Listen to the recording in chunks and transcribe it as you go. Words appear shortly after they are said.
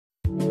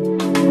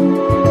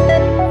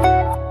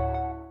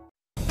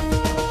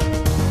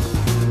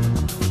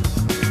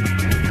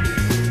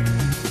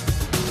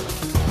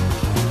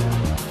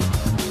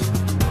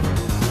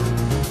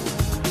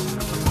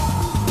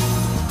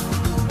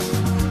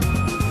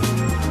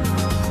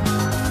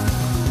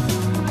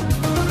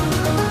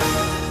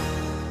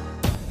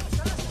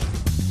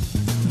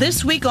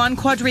This week on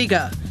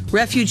Quadriga,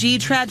 refugee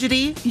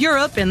tragedy,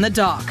 Europe in the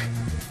dock.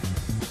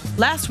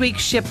 Last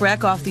week's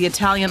shipwreck off the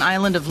Italian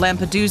island of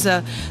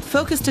Lampedusa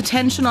focused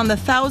attention on the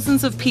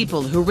thousands of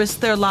people who risk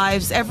their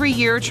lives every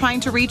year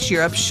trying to reach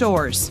Europe's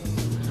shores.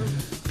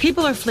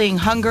 People are fleeing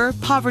hunger,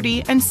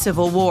 poverty, and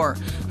civil war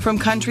from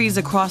countries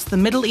across the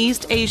Middle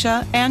East,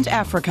 Asia, and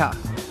Africa.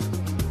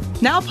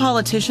 Now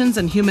politicians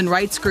and human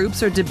rights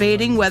groups are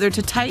debating whether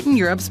to tighten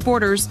Europe's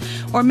borders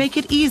or make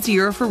it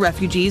easier for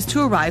refugees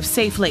to arrive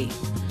safely.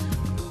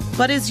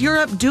 But is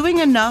Europe doing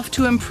enough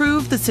to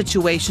improve the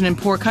situation in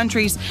poor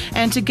countries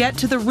and to get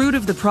to the root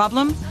of the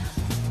problem?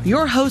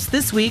 Your host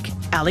this week,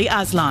 Ali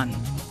Aslan.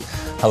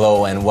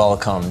 Hello and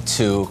welcome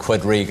to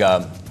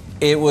Quadriga.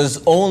 It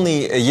was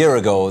only a year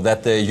ago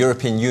that the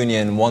European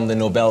Union won the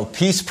Nobel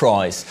Peace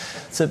Prize.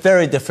 It's a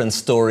very different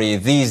story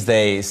these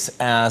days,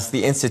 as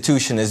the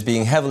institution is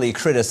being heavily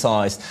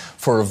criticized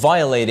for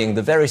violating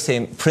the very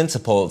same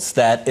principles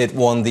that it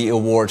won the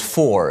award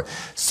for.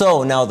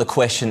 So now the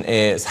question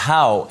is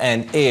how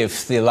and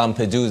if the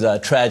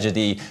Lampedusa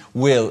tragedy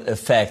will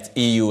affect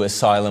EU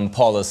asylum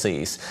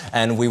policies.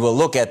 And we will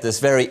look at this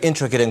very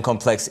intricate and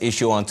complex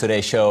issue on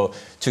today's show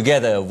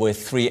together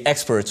with three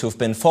experts who've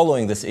been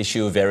following this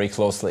issue very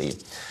closely.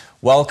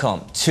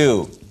 Welcome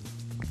to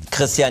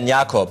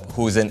Jakob,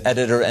 who's an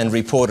editor and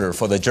reporter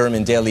for the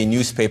German daily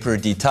newspaper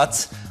Die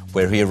Taz,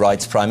 where he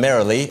writes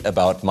primarily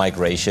about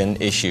migration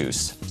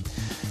issues.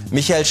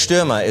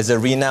 Stürmer is a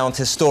renowned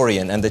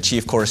historian and the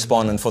chief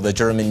correspondent for the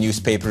German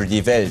newspaper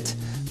Die Welt.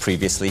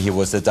 Previously, he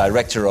was the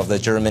director of the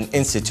German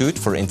Institute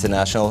for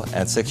International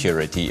and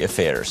Security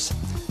Affairs.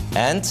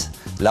 And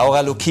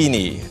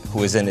Lucchini,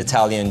 who is an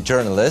Italian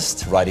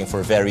journalist writing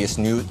for various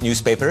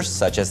newspapers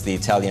such as the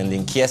Italian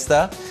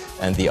Linkiesta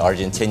and the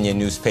Argentinian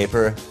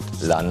newspaper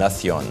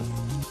Nación.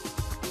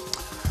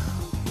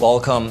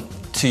 Welcome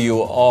to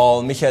you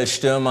all.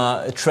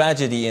 Stürmer, a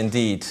tragedy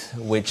indeed,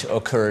 which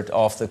occurred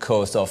off the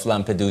coast of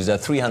Lampedusa.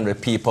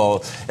 300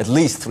 people, at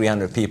least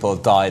 300 people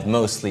died,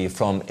 mostly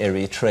from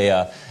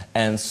Eritrea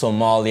and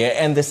Somalia.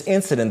 And this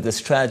incident, this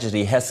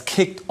tragedy, has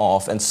kicked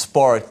off and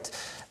sparked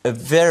a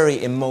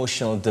very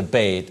emotional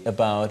debate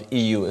about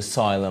EU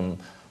asylum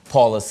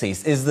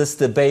policies. Is this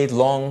debate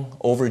long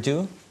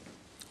overdue?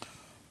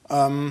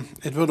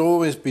 It would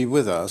always be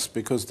with us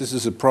because this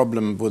is a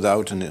problem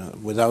without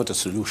a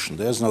solution.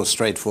 There's no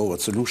straightforward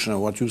solution.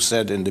 And what you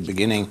said in the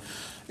beginning,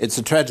 it's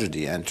a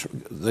tragedy. And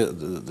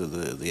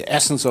the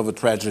essence of a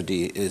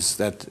tragedy is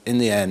that in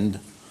the end,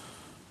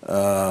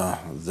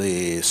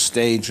 the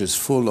stage is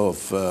full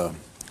of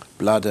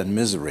blood and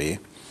misery.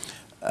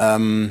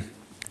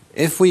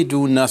 If we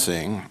do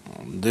nothing,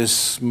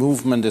 this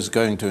movement is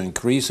going to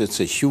increase.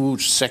 It's a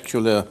huge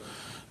secular,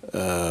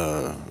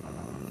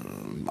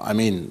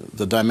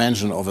 the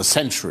dimension of a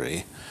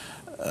century,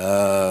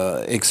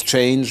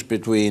 exchange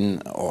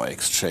between,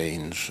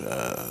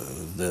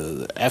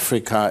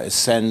 Africa is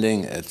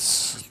sending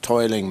its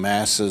toiling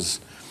masses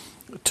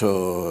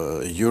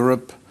to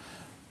Europe,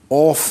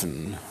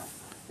 often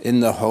in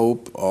the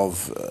hope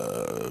of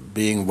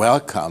being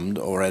welcomed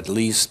or at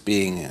least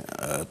being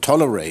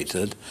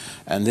tolerated.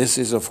 And this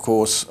is, of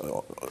course,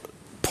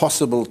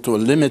 possible to a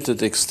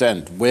limited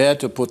extent. Where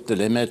to put the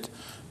limit,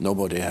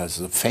 nobody has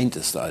the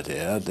faintest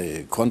idea.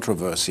 The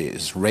controversy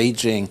is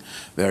raging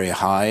very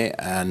high,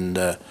 and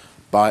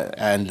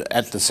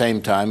at the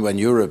same time, when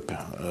Europe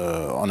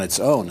on its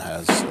own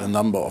has a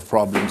number of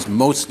problems,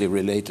 mostly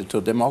related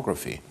to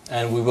demography.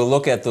 And we will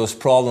look at those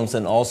problems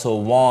and also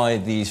why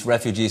these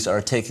refugees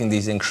are taking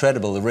these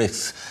incredible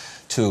risks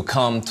to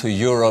come to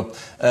Europe.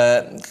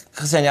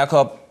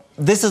 Jakob,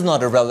 this is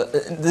not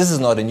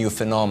a new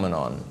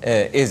phenomenon,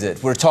 is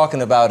it? We're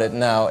talking about it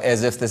now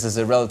as if this is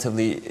a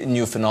relatively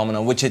new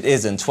phenomenon, which it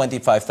isn't.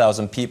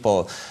 25,000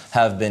 people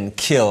have been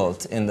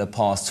killed in the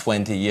past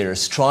 20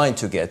 years trying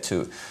to get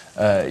to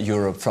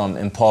Europe from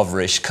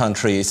impoverished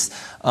countries.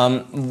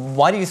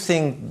 Why do you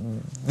think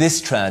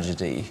this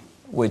tragedy,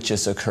 which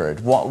has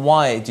occurred,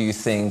 why do you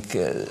think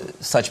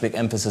such big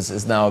emphasis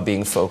is now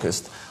being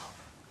focused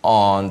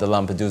on the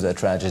Lampedusa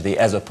tragedy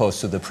as opposed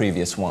to the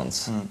previous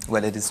ones?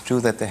 Well, it is true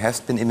that there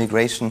has been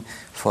immigration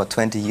for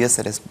 20 years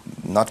that is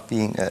not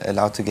being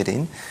allowed to get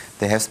in.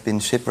 There has been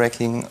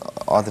shipwrecking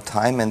all the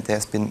time, and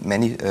there's been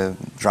many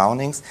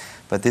drownings,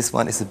 but this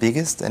one is the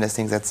biggest, and I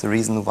think that's the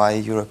reason why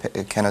Europe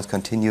cannot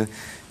continue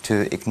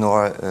to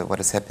ignore what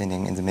is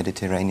happening in the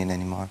Mediterranean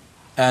anymore.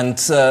 And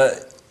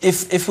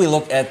if we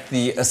look at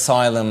the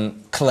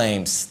asylum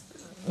claims,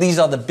 these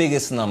are the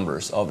biggest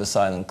numbers of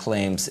asylum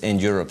claims in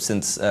Europe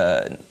since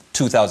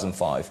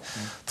 2005.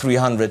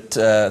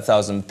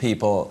 300,000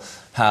 people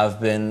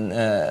have been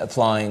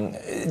applying.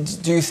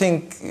 Do you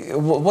think,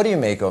 what do you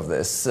make of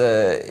this?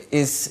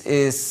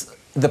 Is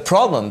the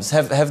problems,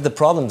 have the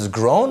problems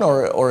grown,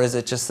 or is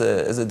it just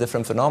a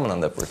different phenomenon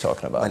that we're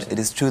talking about? Well, it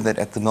is true that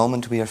at the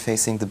moment we are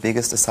facing the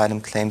biggest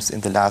asylum claims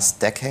in the last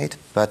decade,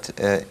 but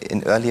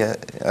in earlier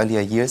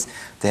years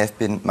there have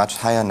been much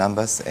higher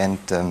numbers, and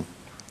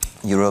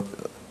Europe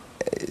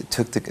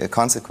took the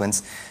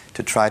consequence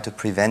to try to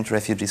prevent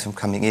refugees from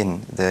coming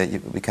in.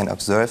 We can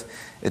observe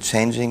a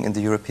changing in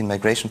the European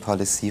migration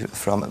policy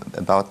from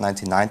about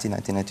 1990,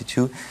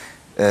 1992,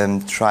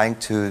 trying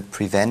to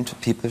prevent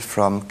people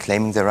from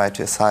claiming their right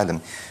to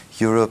asylum.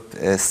 Europe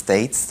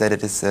states that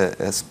it is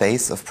a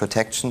space of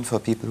protection for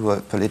people who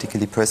are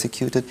politically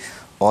persecuted.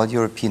 All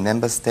European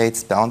member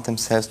states bound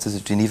themselves to the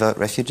Geneva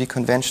Refugee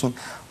Convention.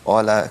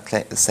 All are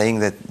saying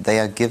that they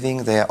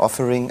are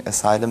offering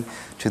asylum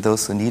to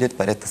those who need it,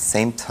 but at the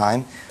same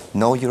time,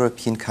 no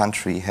European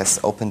country has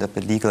opened up a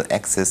legal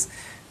access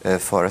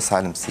for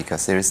asylum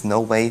seekers. There is no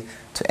way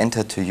to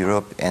enter to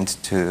Europe and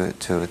to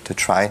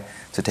try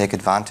to take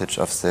advantage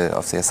of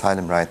the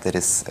asylum right that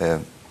is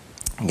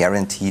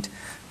guaranteed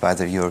by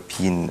the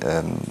European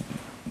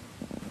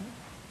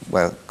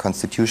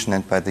Constitution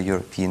and by the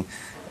European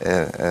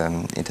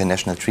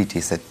international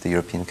treaties that the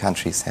European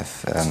countries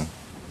have.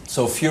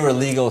 So fewer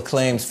legal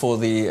claims for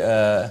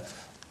the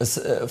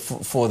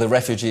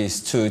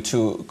refugees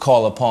to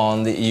call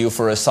upon the EU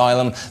for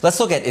asylum. Let's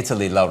look at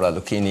Italy, Laura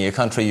Lucchini, a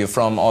country you're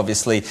from,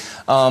 obviously,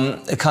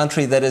 a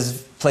country that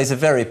plays a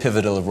very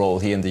pivotal role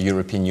here in the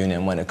European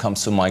Union when it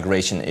comes to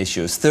migration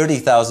issues.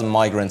 30,000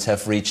 migrants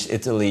have reached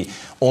Italy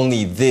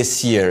only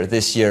this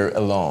year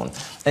alone.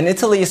 And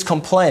Italy is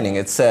complaining.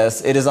 It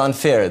says it is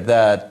unfair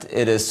that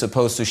it is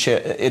supposed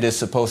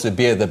to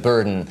bear the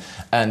burden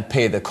and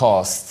pay the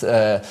cost.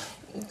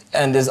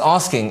 And is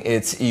asking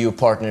its EU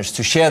partners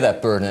to share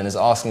that burden and is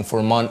asking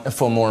for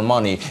more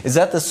money. Is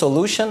that the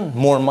solution?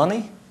 More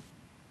money?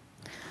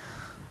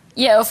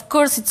 Yeah, of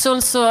course, it's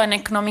also an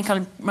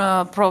economical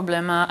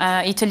problem.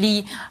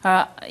 Italy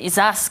is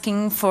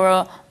asking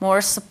for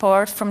more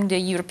support from the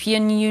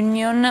European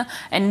Union,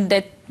 and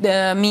that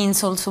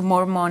means also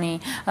more money.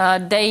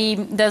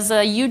 There's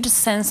a huge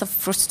sense of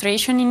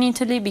frustration in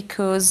Italy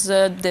because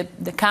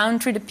the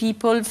country, the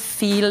people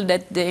feel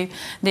that they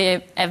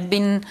have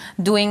been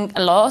doing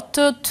a lot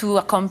to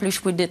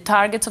accomplish with the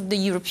targets of the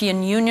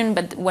European Union,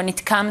 but when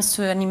it comes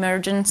to an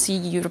emergency,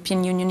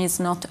 European Union is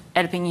not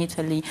helping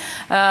Italy.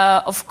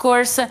 Of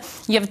course,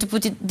 you have to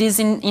put this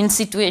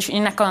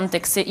in a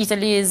context.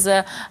 Italy is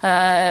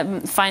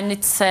find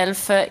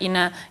itself in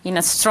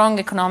a strong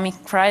economic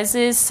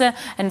crisis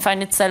and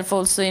find itself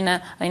also in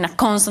a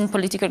constant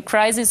political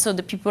crisis, so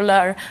the people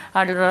are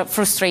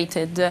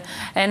frustrated.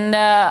 And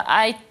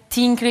I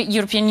think the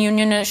European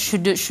Union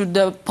should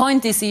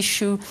point this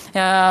issue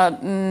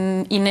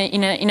in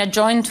a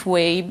joint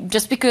way,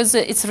 just because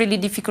it's really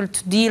difficult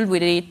to deal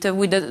with it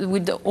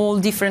with all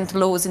different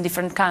laws in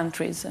different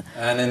countries.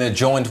 And in a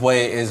joint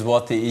way is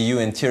what the EU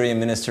interior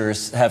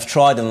ministers have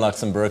tried in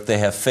Luxembourg. They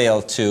have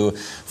failed to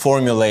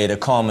formulate a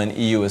common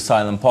EU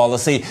asylum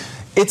policy.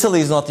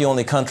 Italy is not the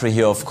only country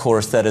here, of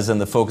course, that is in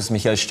the focus,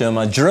 Michael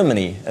Stürmer.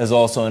 Germany is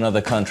also another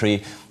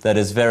country that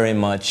is very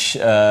much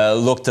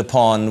looked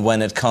upon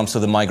when it comes to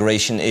the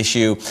migration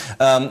issue.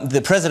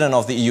 The president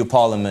of the EU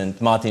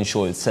Parliament, Martin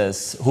Schulz,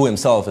 says, who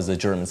himself is a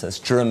German, says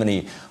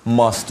Germany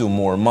must do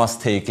more, must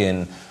take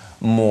in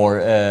more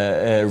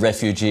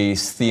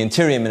refugees. The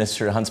interior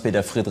minister,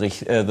 Hans-Peter Friedrich,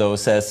 though,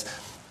 says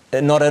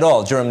not at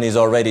all. Germany is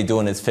already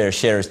doing its fair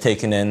share, is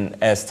taking in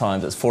as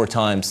 4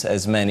 times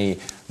as many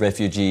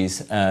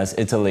refugees as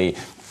Italy.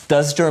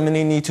 Does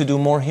Germany need to do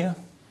more here?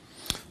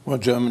 Well,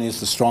 Germany is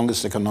the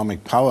strongest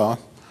economic power,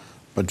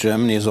 but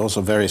Germany is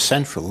also very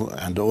central,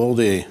 and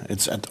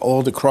it's at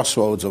all the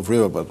crossroads of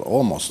Europe, but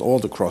almost all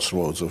the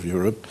crossroads of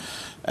Europe,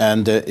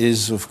 and there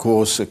is, of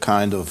course, a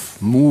kind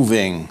of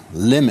moving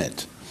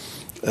limit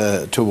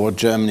to what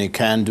Germany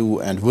can do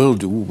and will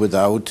do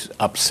without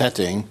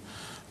upsetting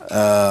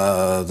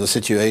the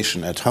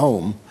situation at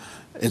home.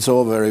 It's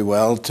all very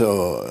well to,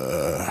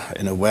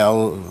 in a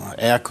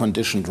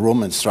air-conditioned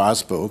room in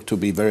Strasbourg, to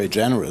be very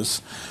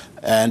generous.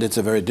 And it's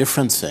a very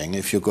different thing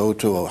if you go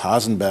to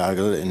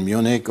Hasenbergl in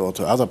Munich or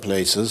to other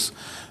places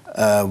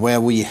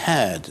where we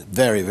had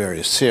very,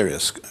 very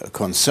serious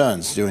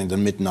concerns during the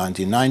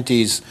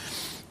mid-1990s,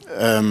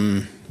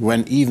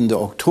 when even the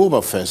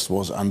Oktoberfest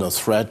was under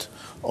threat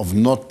of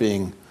not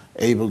being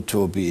able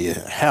to be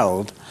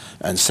held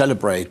and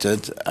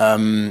celebrated.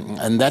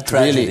 And that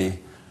tragedy. Really...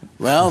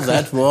 Well,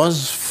 that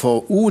was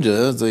for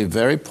Ude, the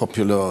very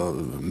popular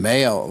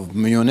mayor of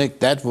Munich,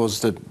 that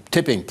was the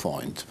tipping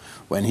point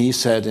when he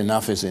said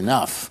enough is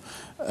enough.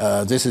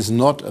 This is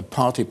not a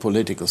party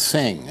political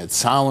thing. It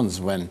sounds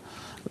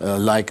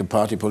like a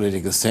party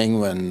political thing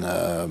when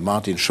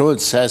Martin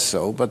Schulz says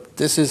so, but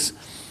this is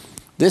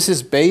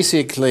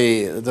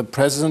basically the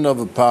president of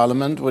a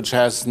parliament which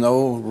has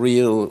not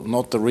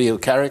the real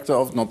character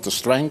of, not the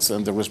strength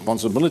and the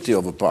responsibility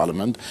of a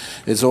parliament.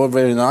 It's all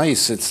very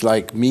nice. It's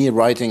like me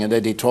writing an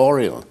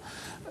editorial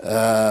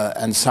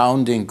and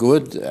sounding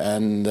good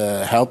and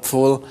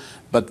helpful.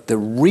 But the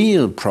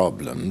real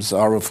problems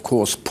are, of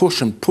course,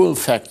 push and pull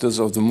factors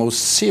of the most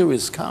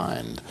serious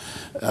kind.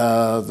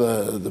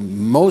 The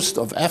most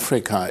of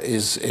Africa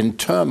is in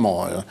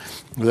turmoil.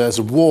 There's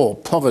war,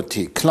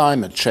 poverty,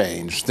 climate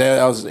change.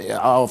 There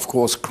are, of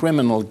course,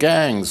 criminal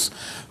gangs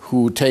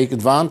who take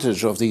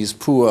advantage of these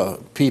poor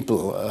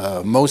people,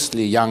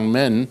 mostly young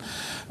men.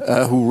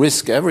 who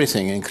risk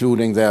everything,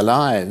 including their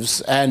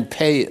lives, and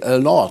pay a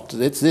lot.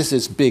 This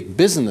is big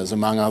business,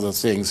 among other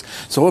things.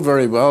 It's all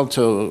very well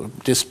to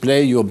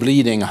display your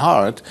bleeding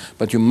heart,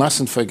 but you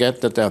mustn't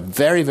forget that there are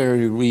very,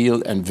 very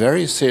real and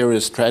very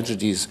serious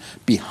tragedies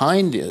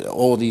behind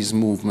all these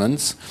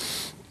movements,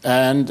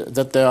 and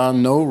that there are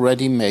no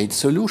ready-made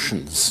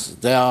solutions.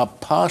 There are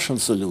partial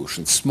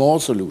solutions, small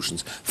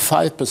solutions,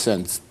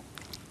 5%,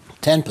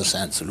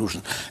 10%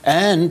 solution.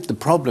 And the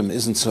problem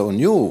isn't so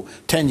new.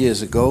 10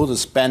 years ago, the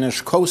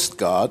Spanish Coast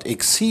Guard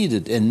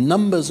exceeded in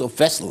numbers of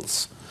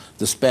vessels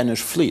the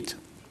Spanish fleet.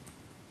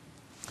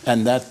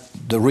 And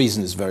the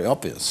reason is very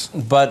obvious.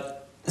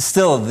 But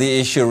still, the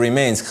issue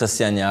remains,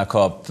 Christian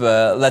Jakob.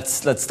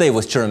 Let's stay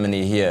with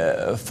Germany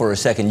here for a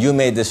second. You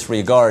may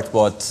disregard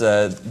what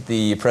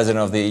the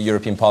President of the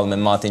European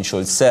Parliament, Martin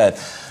Schulz, said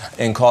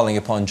in calling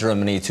upon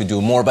Germany to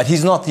do more. But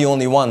he's not the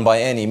only one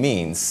by any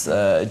means.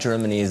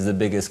 Germany is the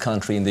biggest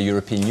country in the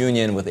European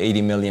Union with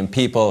 80 million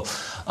people.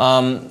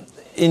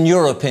 In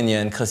your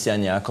opinion,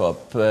 Christian Jakob,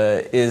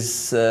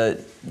 is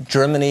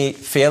Germany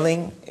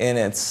failing in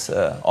its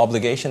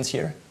obligations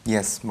here?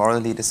 Yes,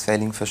 morally it is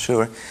failing for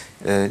sure.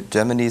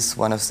 Germany is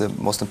one of the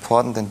most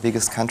important and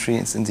biggest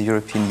countries in the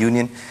European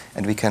Union,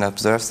 and we can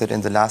observe that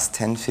in the last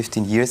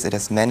 10-15 years it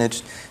has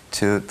managed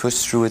to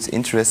push through its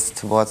interests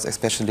towards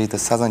especially the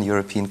southern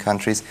European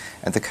countries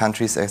and the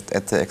countries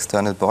at the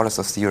external borders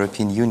of the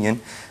European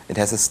Union. It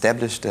has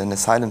established an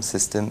asylum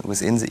system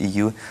within the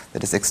EU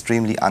that is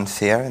extremely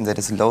unfair and that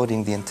is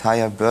loading the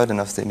entire burden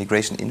of the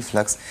immigration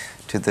influx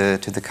to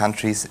the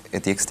countries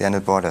at the external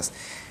borders.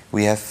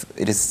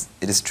 It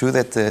is true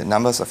that the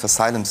numbers of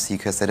asylum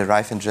seekers that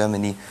arrive in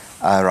Germany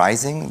are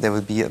rising. There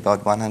will be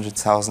about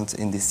 100,000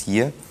 in this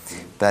year,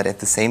 but at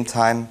the same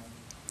time,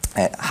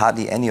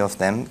 hardly any of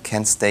them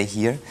can stay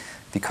here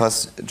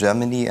because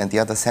Germany and the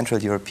other Central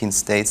European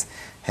states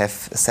have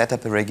set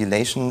up a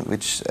regulation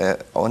which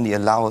only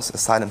allows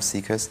asylum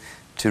seekers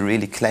to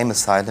really claim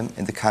asylum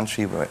in the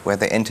country where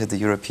they enter the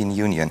European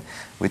Union,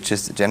 which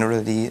is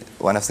generally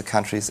one of the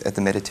countries at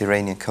the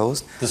Mediterranean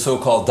coast. The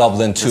so-called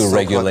Dublin II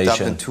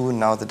regulation. Dublin II,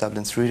 now the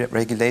Dublin III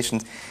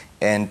regulations.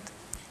 And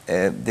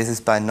this is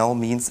by no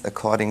means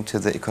according to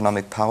the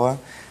economic power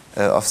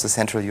of the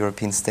Central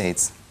European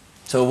states.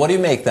 So what do you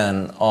make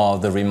then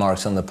of the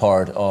remarks on the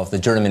part of the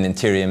German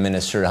Interior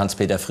Minister,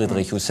 Hans-Peter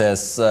Friedrich, who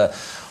says,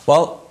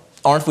 well,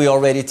 aren't we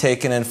already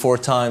taking in 4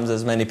 times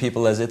as many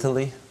people as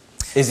Italy?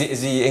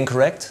 Is he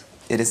incorrect?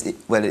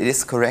 Well, it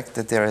is correct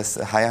that there is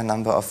a higher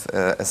number of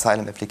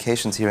asylum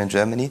applications here in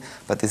Germany,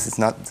 but this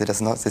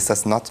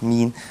does not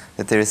mean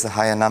that there is a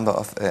higher number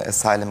of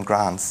asylum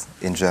grants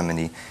in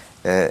Germany.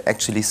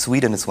 Actually,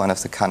 Sweden is one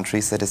of the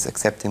countries that is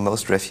accepting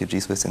most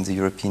refugees within the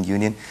European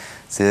Union.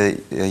 The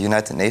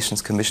United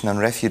Nations Commission on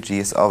Refugee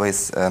is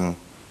always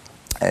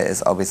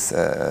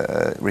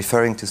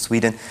referring to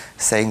Sweden,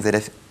 saying that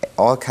if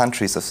all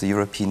countries of the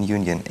European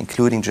Union,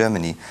 including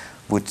Germany,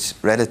 would,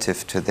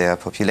 relative to their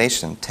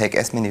population, take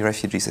as many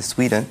refugees as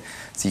Sweden,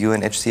 the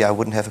UNHCR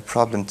wouldn't have a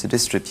problem to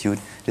distribute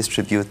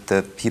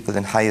the people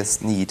in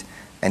highest need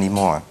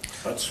anymore.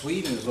 But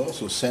Sweden is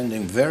also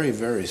sending very,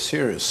 very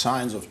serious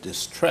signs of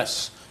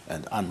distress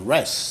and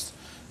unrest.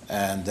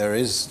 And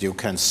you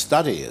can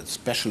study it,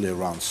 especially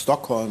around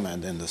Stockholm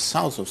and in the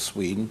south of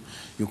Sweden,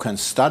 you can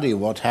study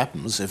what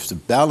happens if the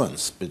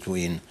balance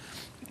between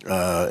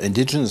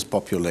indigenous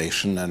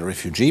population and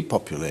refugee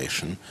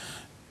population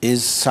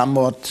is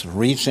somewhat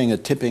reaching a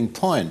tipping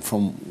point,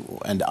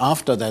 and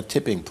after that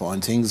tipping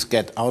point things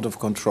get out of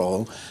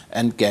control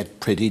and get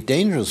pretty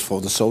dangerous for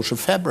the social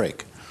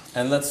fabric.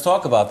 And let's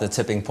talk about the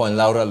tipping point,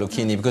 Laura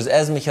Lucchini, because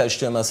as Michael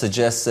Stürmer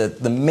suggested,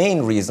 the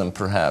main reason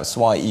perhaps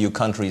why EU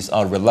countries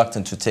are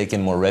reluctant to take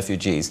in more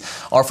refugees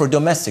are for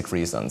domestic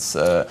reasons.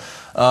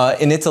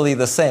 In Italy,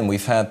 the same.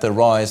 We've had the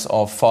rise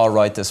of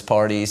far-rightist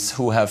parties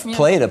who have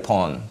played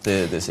upon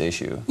this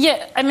issue.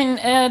 Yeah, I mean,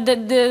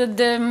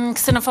 the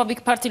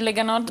xenophobic party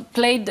Lega Nord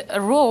played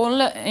a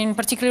role, in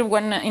particular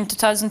when in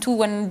 2002,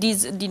 when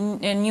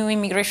the new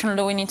immigration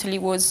law in Italy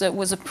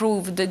was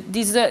approved.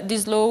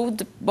 This law,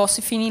 the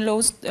Bossi-Fini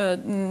laws,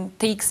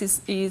 takes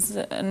his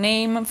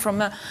name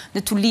from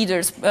the 2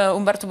 leaders.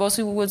 Umberto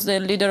Bossi, who was the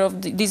leader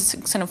of this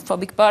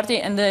xenophobic party,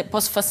 and the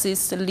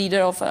post-fascist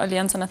leader of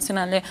Alleanza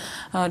Nazionale,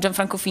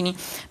 Gianfranco Fini.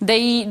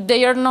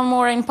 They are no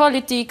more in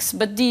politics,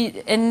 but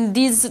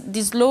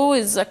this law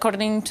is,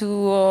 according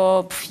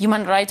to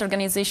human rights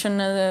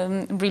organization,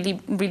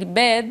 really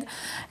bad,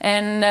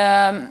 and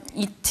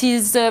it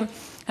is.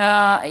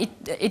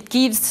 It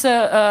gives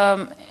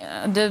the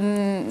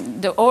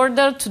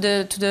order to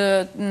the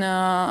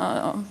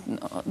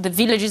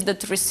villages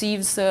that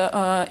receives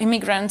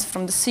immigrants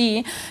from the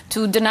sea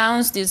to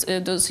denounce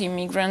those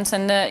immigrants,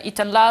 and it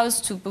allows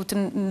to put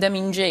them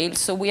in jail.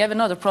 So we have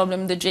another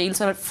problem: the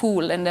jails are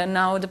full, and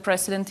now the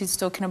president is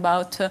talking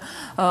about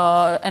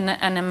an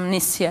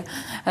amnesia,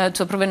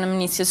 to approve an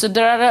amnesia. So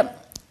there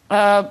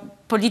are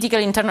political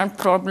internal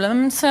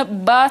problems,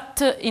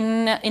 but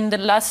in the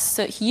last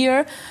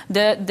year,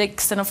 the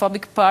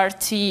xenophobic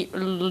party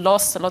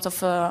lost a lot of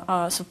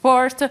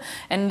support,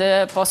 and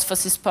the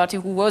post-fascist party,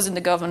 who was in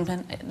the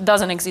government,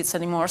 doesn't exist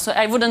anymore. So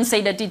I wouldn't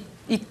say that it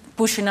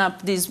pushing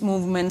up this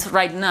movement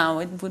right now.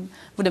 It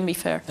wouldn't be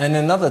fair. And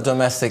another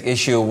domestic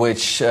issue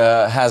which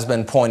has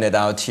been pointed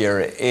out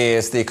here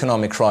is the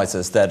economic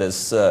crisis that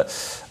is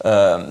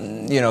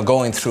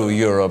going through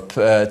Europe.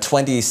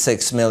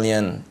 26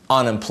 million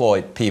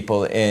unemployed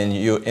people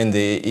in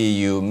the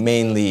EU,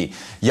 mainly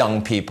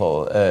young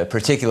people,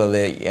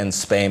 particularly in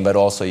Spain, but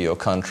also your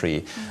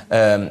country,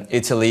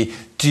 Italy.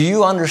 Do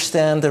you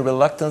understand the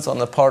reluctance on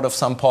the part of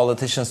some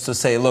politicians to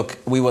say, look,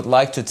 we would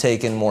like to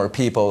take in more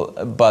people,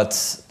 but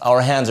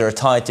our hands are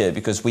tied here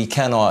because we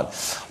cannot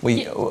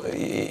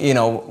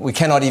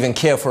even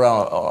care for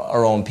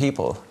our own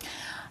people?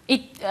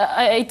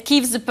 It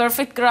gives the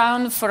perfect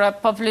ground for a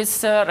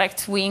populist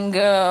right-wing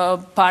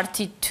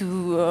party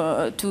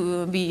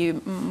to be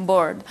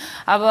bored.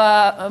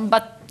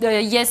 But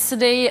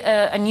yesterday,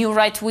 a new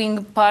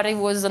right-wing party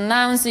was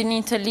announced in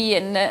Italy,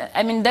 and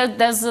I mean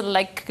there's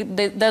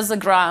a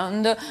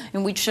ground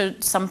in which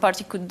some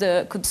party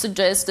could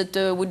suggest that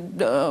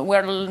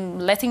we're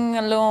letting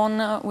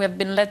alone. We have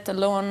been let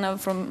alone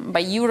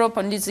by Europe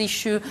on this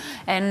issue,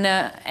 and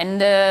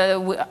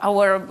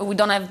we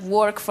don't have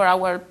work for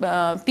our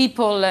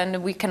people,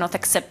 and we cannot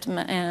accept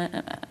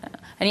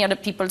any other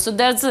people. So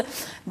there's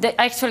the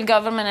actual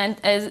government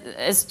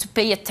has to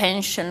pay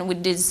attention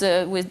with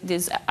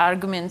this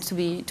argument to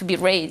be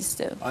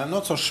raised. I'm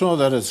not so sure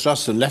that it's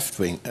just a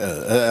left-wing,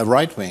 a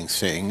right-wing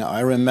thing. I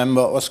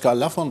remember Oscar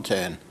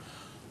Lafontaine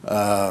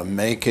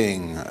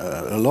making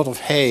a lot of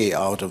hay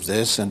out of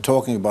this and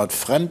talking about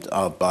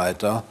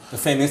Fremdarbeiter. The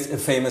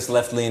famous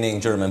left-leaning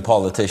German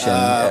politician,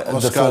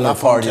 the former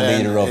party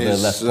leader of the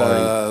left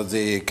party.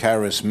 The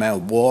charisma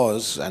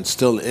was and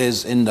still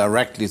is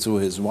indirectly through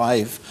his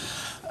wife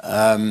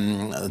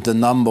the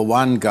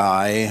 #1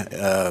 guy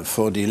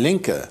for Die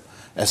Linke,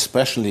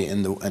 especially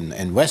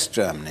in West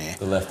Germany.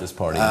 The leftist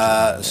party. In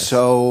Germany, yes.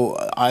 So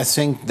I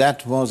think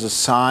that was a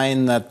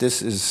sign that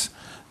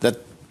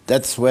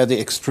that's where the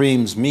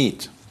extremes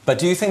meet. But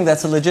do you think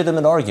that's a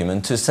legitimate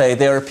argument to say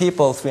there are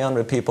people,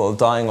 300 people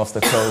dying off the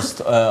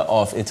coast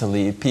of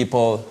Italy,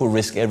 people who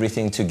risk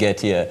everything to get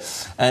here?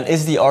 And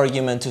is the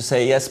argument to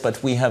say, yes,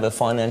 but we have a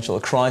financial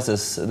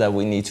crisis that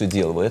we need to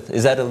deal with?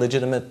 Is that a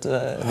legitimate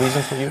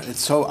reason for you?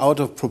 It's so out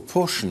of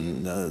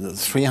proportion. The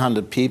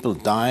 300 people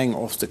dying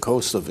off the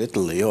coast of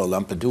Italy or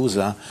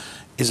Lampedusa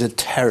is a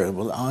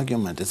terrible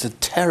argument. It's a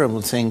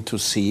terrible thing to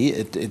see.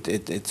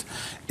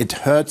 It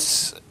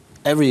hurts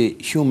every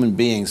human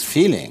being's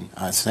feeling,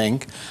 I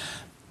think.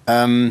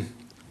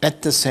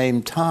 At the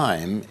same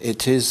time,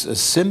 it is a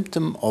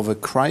symptom of a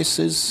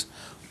crisis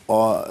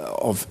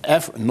of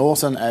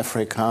Northern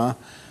Africa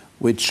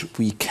which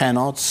we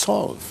cannot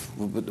solve.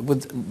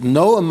 With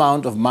no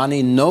amount of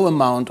money, no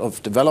amount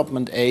of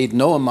development aid,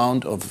 no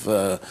amount of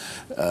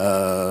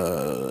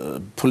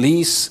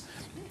police,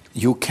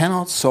 you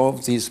cannot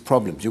solve these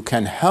problems. You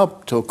can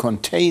help to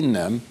contain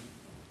them,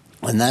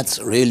 and that's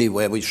really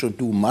where we should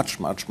do much,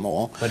 much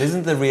more. But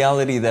isn't the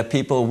reality that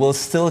people will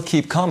still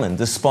keep coming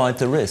despite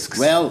the risks?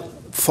 Well,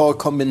 for a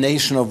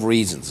combination of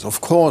reasons. Of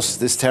course,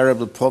 this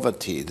terrible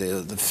poverty,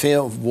 the fear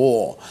of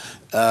war.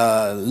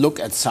 Look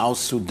at South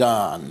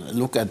Sudan.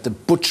 Look at the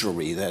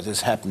butchery that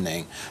is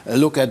happening.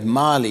 Look at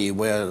Mali,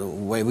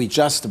 where we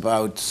just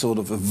about sort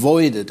of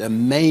avoided a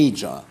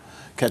major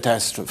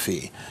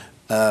catastrophe.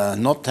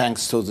 Not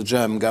thanks to the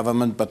German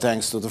government, but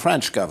thanks to the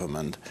French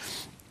government.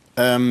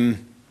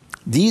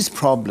 These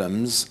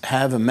problems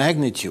have a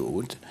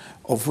magnitude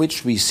of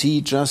which we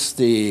see just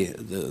the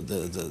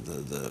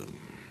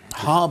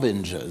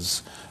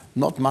harbingers,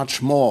 not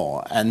much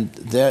more, and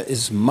there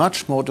is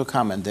much more to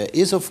come. And there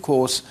is, of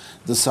course,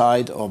 the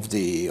side of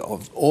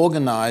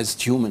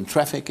organized human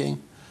trafficking.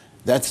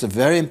 That's a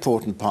very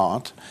important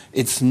part.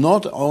 It's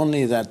not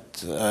only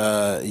that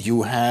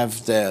you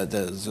have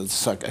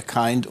a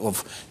kind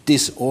of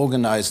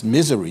disorganized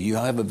misery. You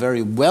have a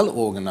very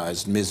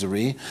well-organized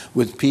misery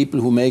with people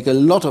who make a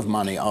lot of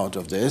money out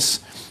of this,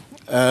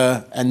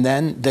 and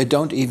then they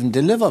don't even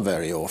deliver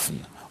very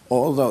often.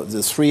 Although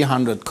the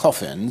 300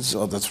 coffins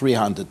or the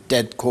 300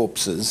 dead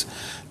corpses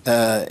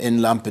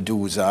in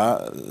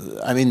Lampedusa,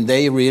 I mean,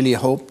 they really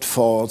hoped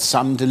for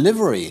some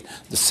delivery.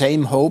 The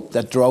same hope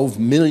that drove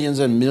millions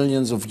and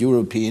millions of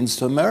Europeans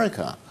to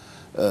America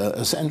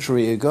a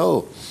century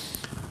ago.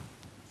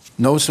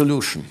 No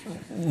solution.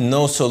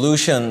 No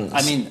solution.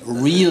 I mean,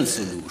 real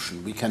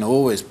solution. We can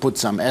always put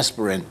some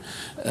aspirin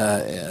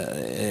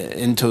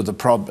into the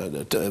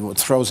problem,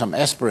 throw some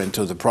aspirin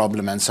to the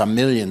problem and some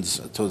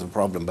millions to the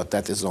problem, but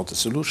that is not the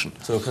solution.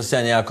 So,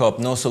 Christian Jakob,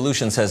 no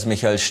solution, says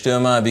Michael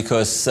Stürmer,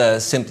 because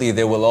simply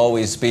there will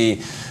always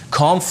be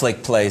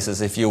conflict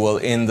places, if you will,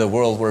 in the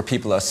world where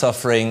people are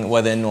suffering,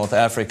 whether in North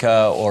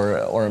Africa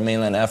or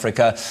mainland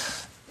Africa.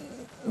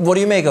 What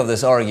do you make of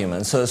this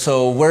argument?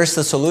 So where's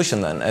the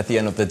solution then at the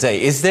end of the day?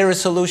 Is there a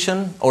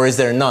solution or is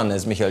there none,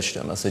 as Michael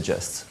Stürmer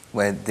suggests?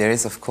 Well, there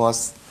is, of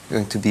course,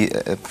 going to be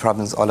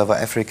problems all over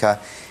Africa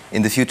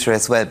in the future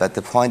as well. But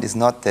the point is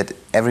not that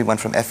everyone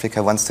from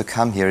Africa wants to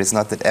come here. It's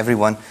not that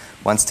everyone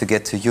wants to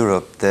get to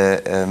Europe.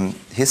 The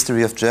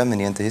history of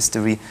Germany and the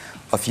history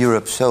of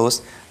Europe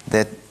shows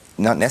that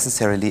not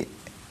necessarily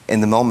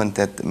in the moment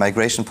that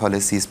migration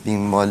policy is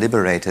being more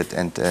liberated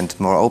and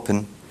more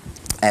open,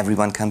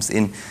 everyone comes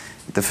in.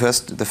 The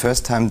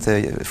first time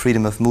the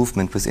freedom of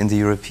movement within the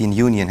European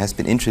Union has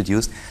been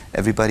introduced,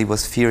 everybody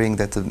was fearing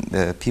that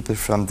the people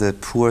from the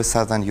poor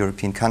southern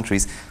European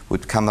countries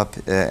would come up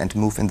and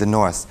move in the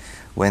north.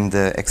 When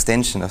the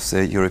extension of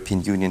the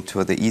European Union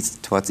towards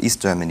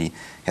East Germany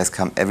has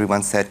come,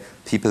 everyone said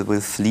people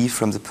will flee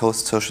from the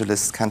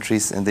post-socialist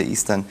countries in the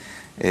eastern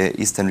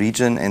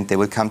region, and they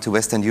will come to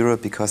Western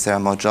Europe because there are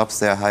more jobs,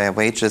 there are higher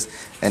wages,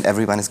 and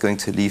everyone is going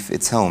to leave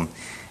its home.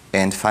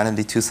 And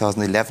finally,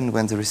 2011,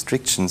 when the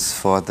restrictions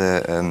for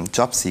the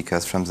job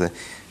seekers from the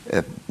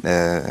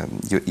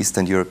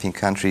Eastern European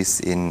countries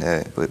in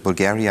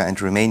Bulgaria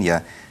and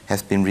Romania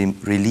have been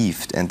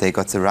relieved, and they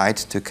got the right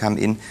to come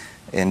in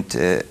and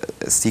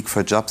seek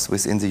for jobs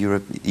within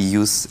the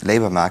EU's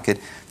labor market,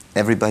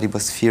 everybody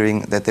was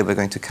fearing that they were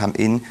going to come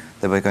in,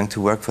 they were going to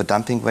work for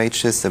dumping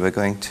wages, they were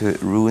going to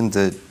ruin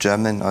the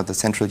German or the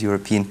Central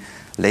European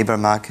labor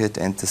market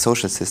and the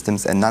social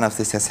systems, and none of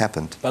this has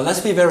happened. But let's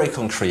be very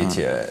concrete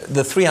here.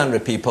 The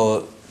 300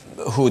 people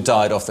who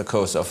died off the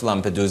coast of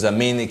Lampedusa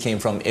mainly came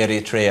from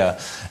Eritrea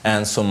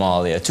and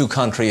Somalia, two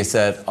countries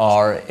that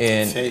are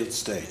in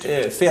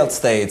failed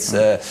states,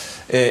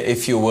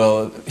 if you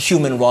will,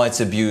 human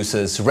rights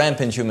abuses,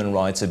 rampant human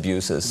rights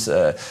abuses.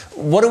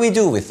 What do we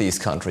do with these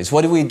countries?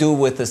 What do we do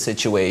with the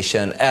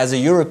situation as a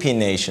European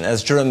nation,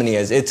 as Germany,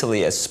 as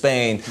Italy, as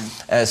Spain,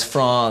 as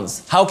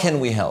France? How can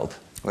we help?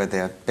 Well,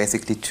 there are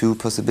basically two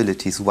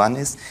possibilities. One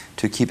is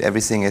to keep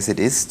everything as it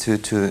is,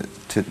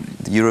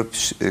 Europe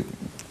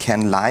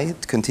can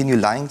continue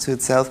lying to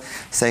itself,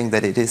 saying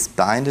that it is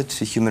binded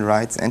to human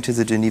rights and to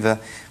the Geneva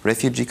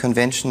Refugee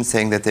Convention,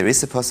 saying that there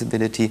is a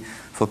possibility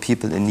for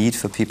people in need,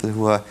 for people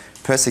who are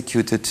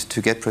persecuted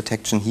to get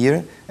protection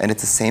here, and at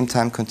the same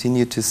time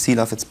continue to seal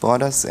off its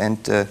borders and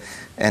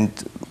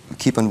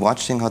keep on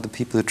watching how the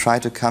people who try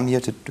to come here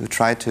to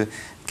try to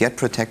get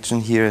protection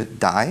here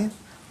die.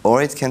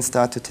 Or it can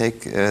start to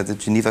take the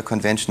Geneva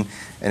Convention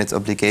and its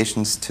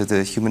obligations to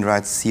the human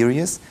rights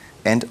serious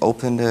and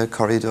open the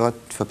corridor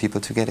for people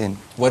to get in.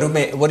 What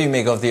do you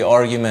make of the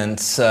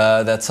arguments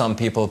that some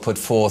people put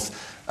forth?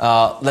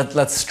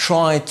 Let's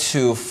try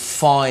to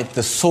fight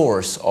the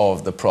source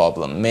of the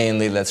problem.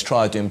 Mainly, let's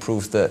try to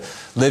improve the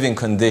living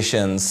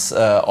conditions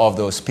of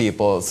those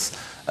peoples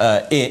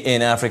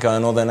in Africa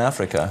and Northern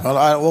Africa. Well,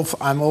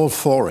 I'm all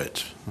for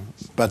it,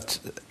 but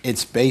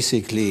it's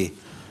basically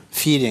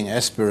feeding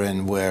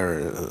aspirin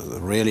where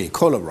really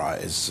cholera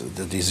is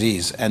the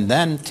disease, and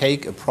then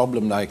take a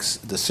problem like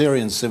the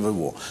Syrian civil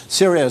war.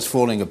 Syria is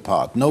falling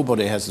apart.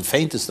 Nobody has the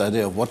faintest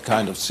idea of what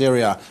kind of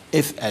Syria,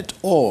 if at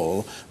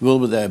all, will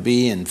there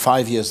be in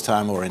 5 years'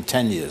 time or in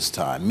 10 years'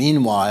 time.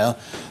 Meanwhile,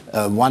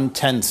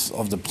 1/10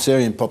 of the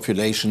Syrian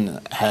population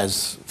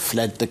has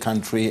fled the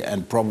country,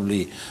 and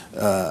probably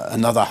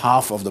another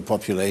half of the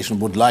population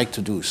would like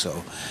to do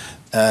so.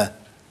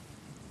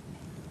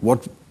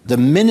 The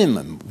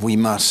minimum we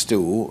must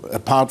do,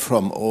 apart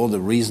from all the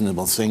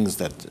reasonable things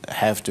that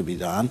have to be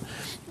done,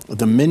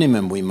 the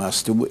minimum we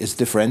must do is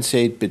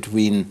differentiate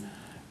between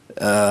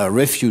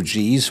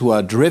refugees who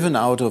are driven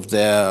out of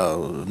their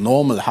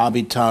normal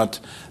habitat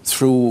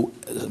through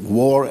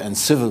war and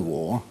civil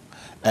war,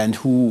 and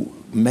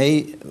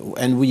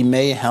we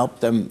may help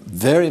them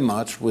very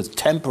much with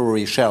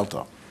temporary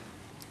shelter.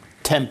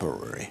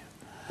 Temporary.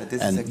 But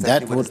this is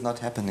exactly what is not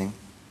happening.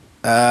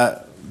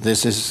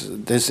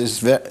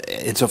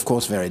 It's of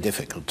course very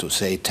difficult to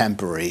say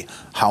temporary,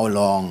 how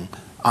long,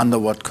 under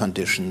what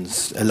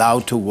conditions,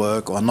 allowed to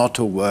work or not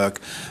to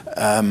work.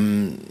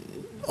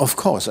 Of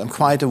course, I'm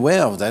quite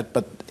aware of that,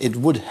 but it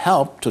would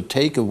help to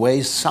take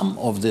away some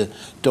of the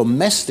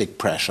domestic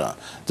pressure.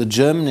 The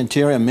German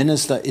Interior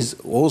Minister is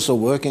also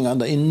working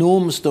under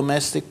enormous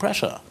domestic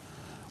pressure.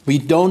 We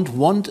don't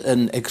want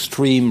an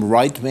extreme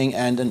right-wing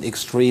and an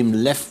extreme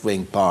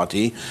left-wing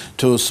party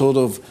to sort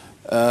of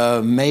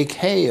make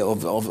hay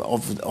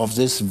of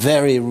this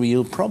very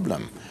real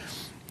problem.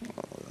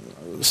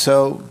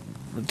 So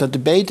the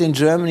debate in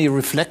Germany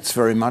reflects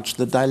very much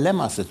the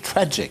dilemmas, the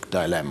tragic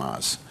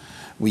dilemmas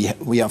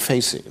we are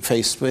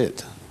faced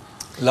with.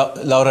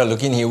 Laura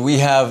Lucchini, we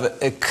have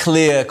a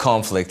clear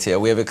conflict here.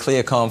 We have a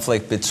clear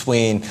conflict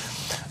between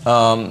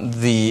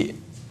the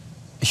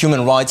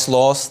human rights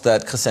laws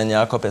that Christian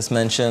Jakob has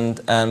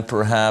mentioned and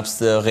perhaps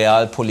the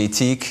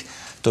Realpolitik,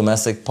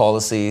 domestic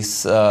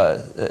policies,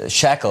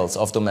 shackles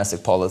of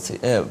domestic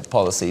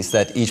policies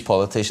that each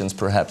politician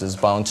perhaps is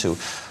bound to.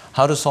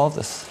 How to solve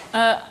this?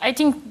 I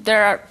think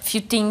there are a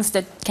few things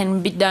that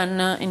can be done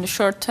in the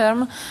short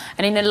term,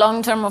 and in the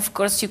long term, of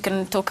course, you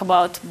can talk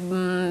about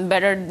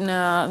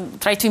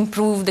try to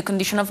improve the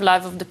condition of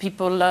life of the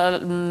people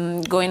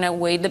going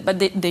away, but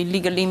the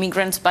illegal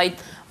immigrants by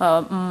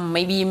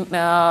maybe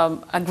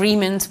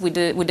agreements with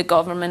the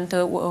government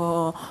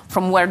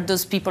from where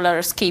those people are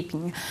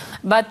escaping.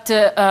 But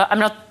I'm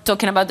not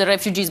talking about the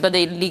refugees, but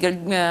the illegal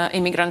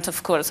immigrants,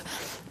 of course.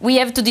 We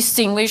have to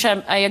distinguish,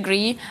 I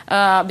agree,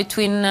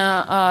 between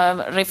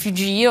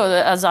refugee or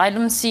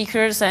asylum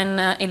seekers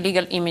and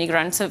illegal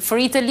immigrants. For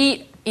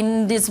Italy,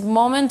 in this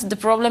moment, the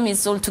problem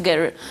is all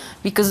together,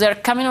 because they're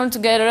coming all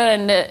together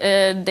and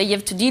they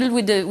have to deal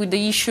with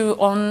the issue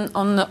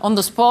on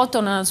the spot,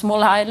 on a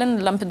small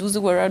island, Lampedusa,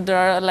 where there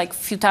are like a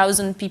few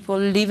thousand people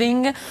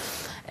living.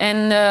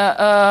 And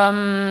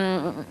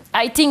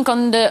I think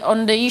on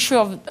the issue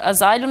of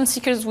asylum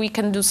seekers, we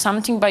can do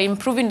something by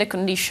improving the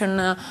condition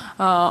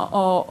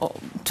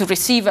to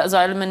receive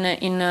asylum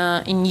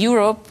in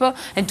Europe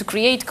and to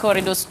create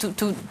corridors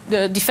to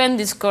defend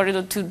this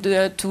corridor,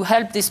 to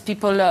help these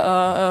people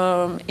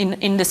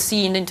in the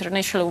sea, in the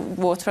international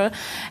water.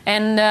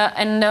 And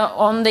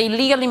on the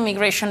illegal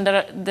immigration,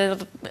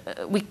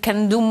 we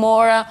can do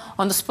more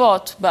on the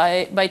spot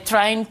by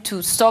trying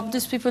to stop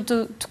these people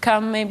to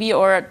come, maybe,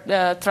 or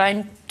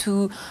trying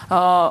to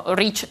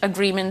reach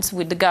agreements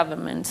with the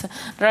government.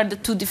 There are the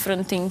two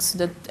different things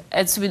that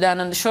has to be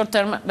done in the short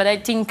term, but I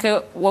think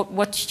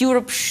what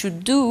Europe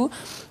should do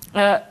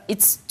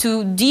it's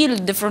to deal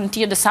the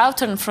frontier, the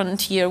southern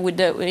frontier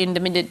in the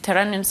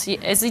Mediterranean Sea,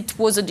 as it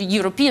was the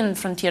European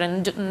frontier,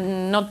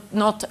 and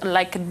not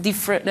like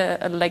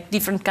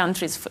different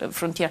countries'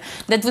 frontier.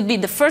 That would be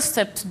the first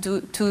step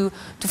to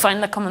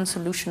find a common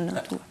solution.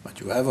 But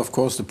you have, of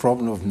course, the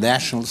problem of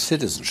national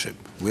citizenship.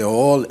 We are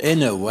all,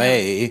 in a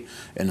way,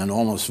 in an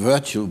almost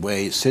virtual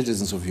way,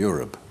 citizens of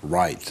Europe,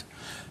 right?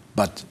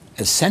 But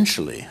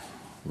essentially,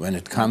 when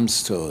it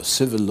comes to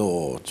civil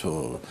law,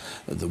 to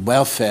the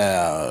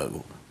welfare,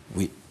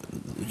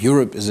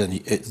 Europe is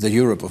the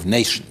Europe of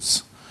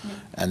nations.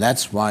 And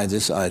that's why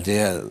this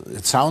idea,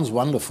 it sounds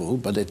wonderful,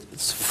 but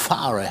it's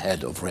far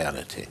ahead of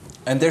reality.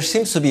 And there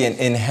seems to be an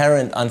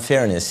inherent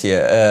unfairness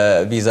here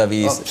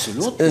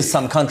vis-à-vis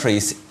some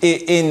countries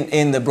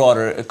in the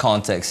broader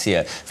context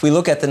here. If we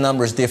look at the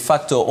numbers, de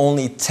facto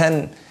only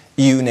 10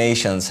 EU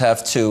nations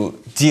have to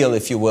deal,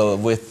 if you will,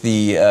 with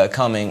the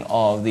coming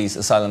of these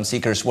asylum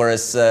seekers,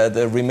 whereas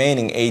the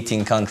remaining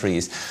 18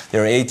 countries,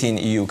 there are 18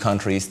 EU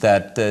countries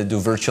that do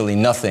virtually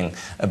nothing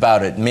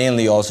about it,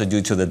 mainly also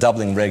due to the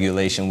Dublin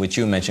regulation, which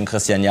you mentioned,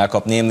 Christian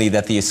Jakob, namely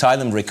that the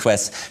asylum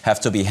requests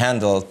have to be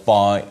handled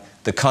by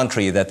the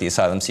country that the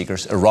asylum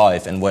seekers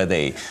arrive and where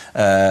they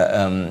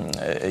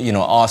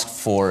ask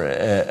for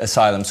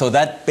asylum. So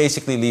that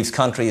basically leaves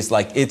countries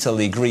like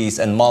Italy, Greece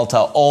and Malta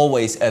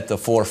always at the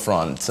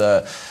forefront.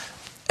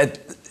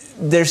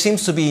 There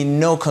seems to be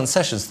no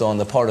concessions, though, on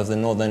the part of the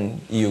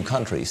northern EU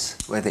countries.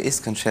 Well, there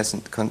is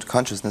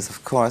consciousness,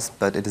 of course,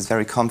 but it is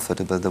very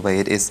comfortable the way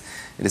it is.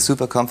 It is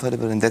super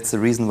comfortable, and that's the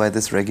reason why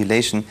this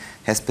regulation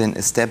has been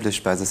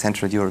established by the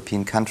Central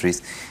European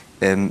countries.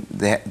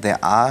 There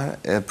are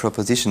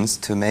propositions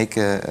to make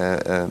set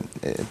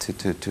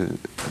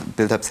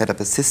up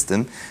a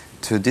system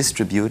to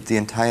distribute the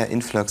entire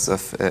influx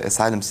of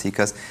asylum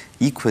seekers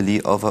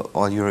equally over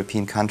all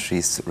European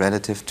countries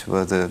relative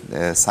to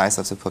the size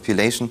of the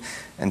population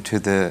and to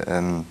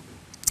the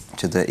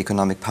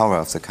economic power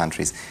of the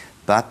countries.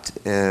 But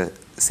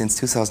since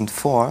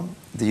 2004,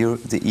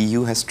 the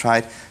EU has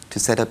tried to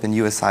set up a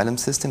new asylum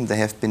system. They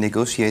have been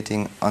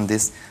negotiating on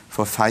this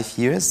for 5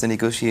 years. The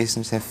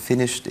negotiations have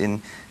finished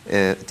in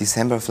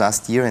December of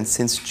last year, and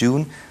since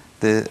June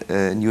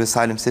the new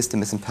asylum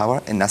system is in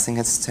power and nothing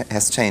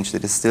has changed.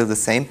 It is still the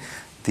same.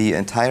 The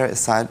entire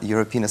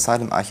European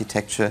asylum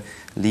architecture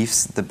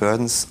leaves the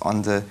burdens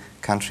on the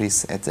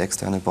countries at the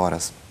external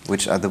borders,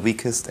 which are the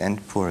weakest and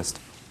poorest.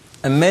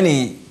 And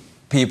many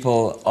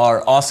people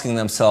are asking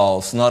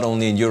themselves, not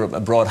only in Europe,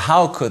 abroad,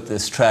 how could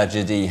this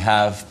tragedy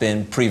have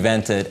been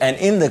prevented? And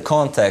in the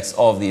context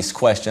of these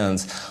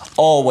questions,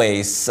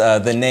 always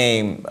the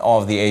name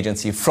of the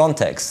agency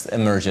Frontex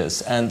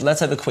emerges. And let's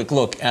have a quick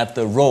look at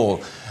the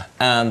role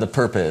and the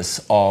purpose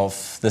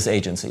of this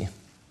agency.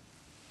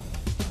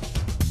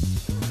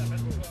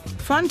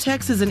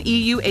 Frontex is an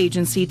EU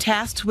agency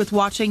tasked with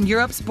watching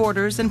Europe's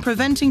borders and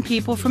preventing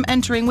people from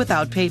entering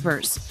without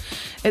papers.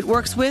 It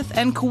works with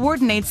and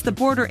coordinates the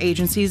border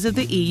agencies of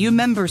the EU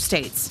member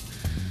states.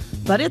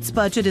 But its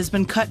budget has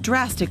been cut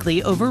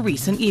drastically over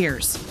recent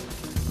years.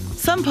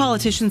 Some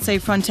politicians say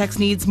Frontex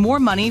needs more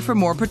money for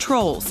more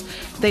patrols.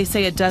 They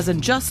say it doesn't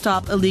just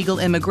stop illegal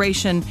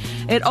immigration,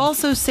 it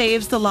also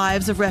saves the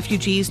lives of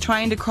refugees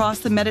trying to cross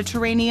the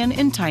Mediterranean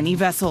in tiny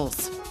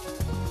vessels.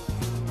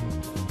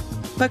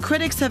 But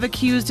critics have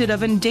accused it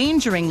of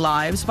endangering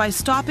lives by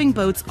stopping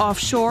boats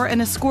offshore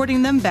and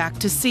escorting them back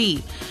to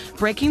sea,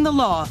 breaking the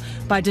law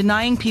by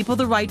denying people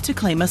the right to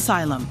claim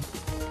asylum.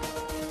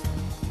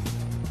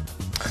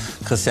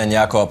 Christian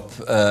Jakob,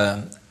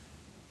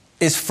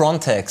 is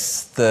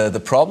Frontex the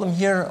problem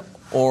here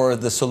or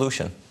the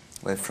solution?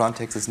 Well,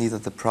 Frontex is neither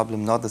the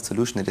problem nor the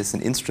solution. It is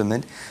an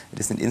instrument.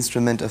 It is an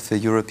instrument of a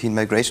European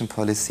migration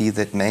policy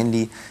that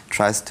mainly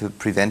tries to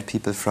prevent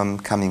people from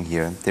coming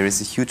here. There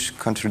is a huge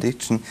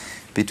contradiction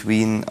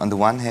between, on the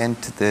one hand,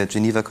 the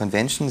Geneva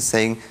Convention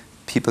saying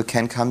people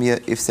can come here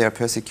if they are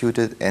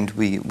persecuted and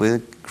we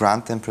will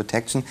grant them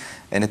protection,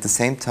 and at the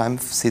same time,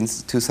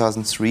 since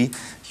 2003,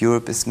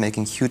 Europe is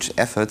making huge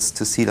efforts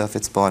to seal off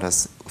its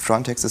borders.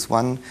 Frontex is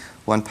one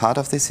part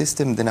of the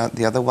system. Then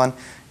the other one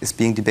is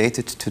being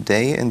debated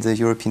today in the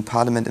European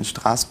Parliament in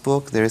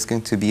Strasbourg. There is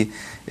going to be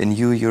a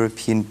new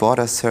European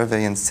border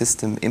surveillance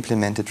system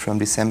implemented from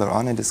December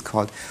on, and it's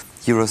called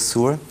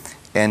Eurosur.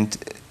 And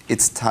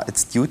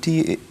its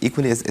duty,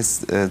 equally as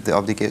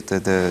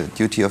the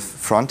duty of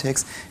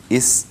Frontex,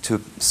 is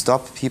to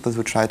stop people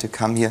who try to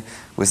come here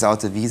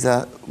without a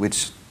visa,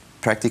 which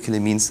practically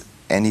means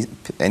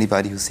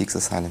anybody who seeks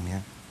asylum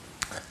here.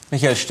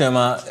 Michael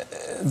Stürmer,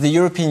 the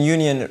European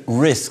Union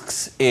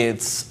risks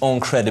its own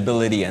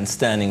credibility and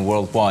standing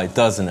worldwide,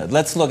 doesn't it?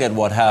 Let's look at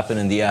what happened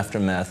in the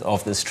aftermath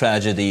of this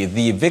tragedy.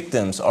 The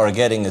victims are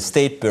getting a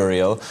state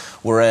burial,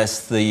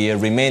 whereas the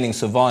remaining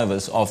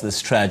survivors of this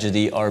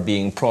tragedy are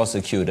being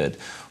prosecuted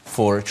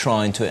for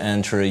trying to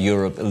enter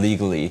Europe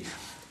illegally.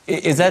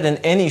 Is that in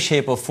any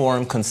shape or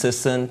form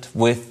consistent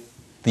with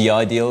the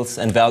ideals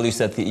and values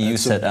that the EU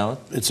set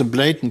out? It's a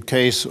blatant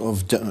case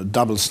of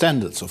double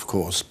standards, of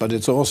course, but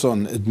it's also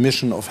an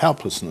admission of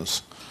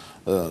helplessness.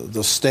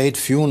 The state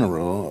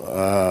funeral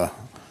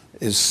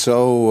is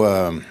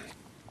so...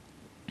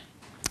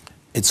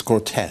 it's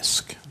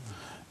grotesque.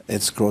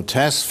 It's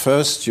grotesque.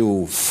 First,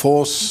 you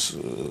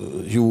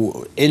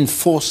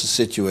enforce a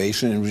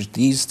situation in which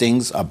these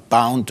things are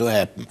bound to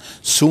happen,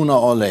 sooner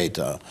or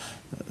later.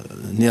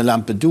 Near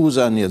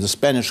Lampedusa, near the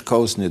Spanish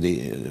coast, near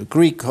the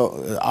Greek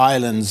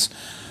islands,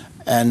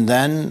 and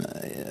then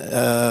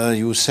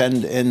you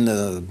send in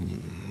the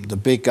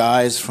big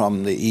guys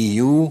from the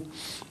EU,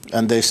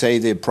 and they say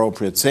the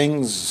appropriate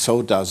things,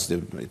 so does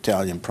the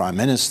Italian Prime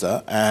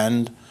Minister,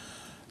 and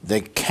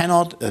they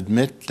cannot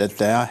admit that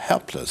they are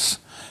helpless,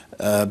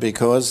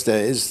 because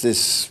there is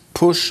this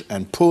push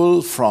and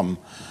pull from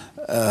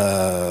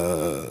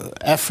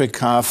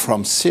Africa,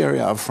 from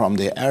Syria, from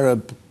the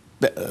Arab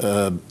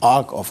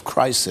arc of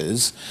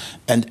crisis,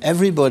 and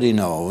everybody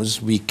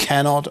knows we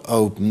cannot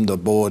open the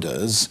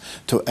borders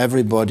to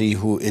everybody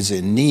who is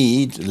in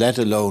need, let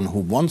alone who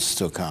wants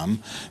to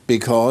come,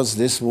 because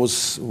this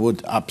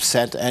would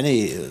upset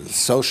any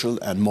social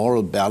and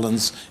moral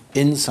balance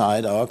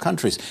inside our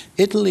countries.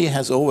 Italy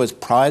has always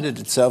prided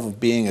itself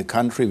of being a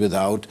country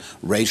without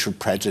racial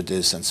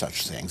prejudice and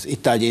such things.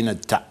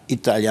 Italianità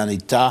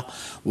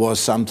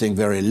was something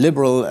very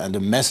liberal and a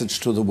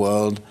message to the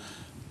world.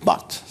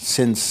 But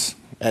since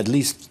at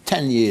least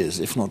 10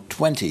 years, if not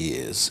 20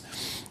 years,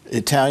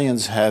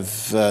 Italians have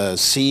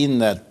seen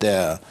that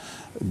their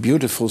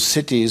beautiful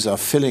cities are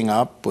filling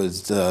up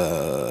with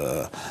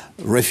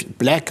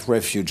black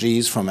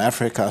refugees from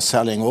Africa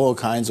selling all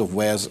kinds of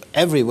wares,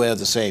 everywhere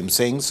the same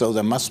thing, so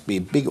there must be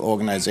a big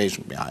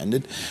organization behind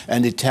it.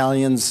 And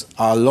Italians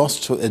are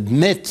lost to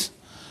admit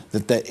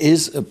that there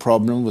is a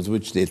problem with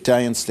which the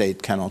Italian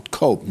state cannot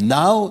cope.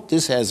 Now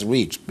this has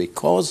reached,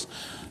 because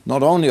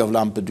not only of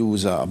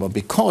Lampedusa, but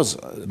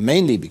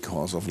mainly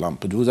because of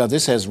Lampedusa,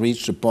 this has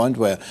reached a point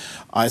where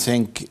I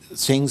think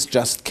things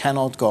just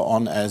cannot go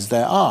on as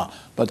they are.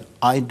 But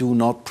I do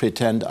not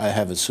pretend I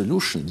have a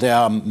solution. There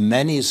are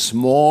many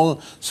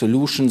small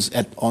solutions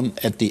at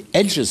the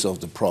edges of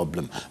the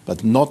problem,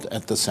 but not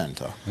at the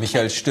center.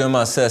 Michael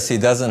Stürmer says he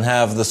doesn't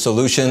have the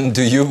solution.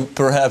 Do you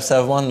perhaps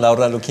have one,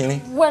 Laura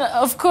Lucchini? Well,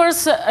 of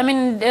course, I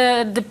mean,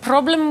 the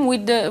problem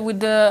with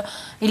the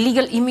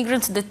illegal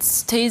immigrants that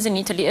stays in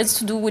Italy has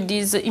to do with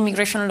this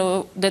immigration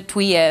law that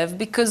we have,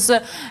 because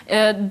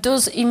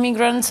those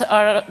immigrants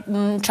are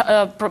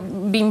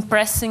being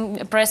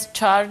pressed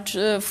charge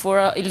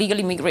for illegal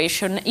immigration.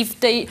 If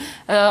they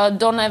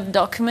don't have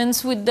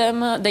documents with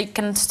them, they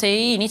can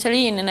stay in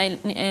Italy in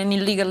an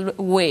illegal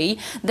way.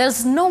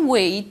 There's no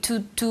way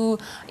to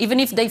even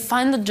if they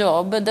find a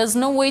job, there's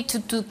no way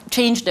to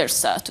change their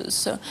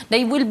status.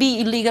 They will be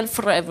illegal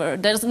forever.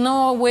 There's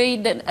no way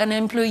that an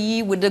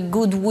employee with a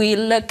good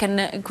will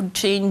could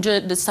change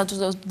the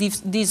status of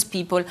these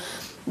people.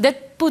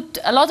 That put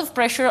a lot of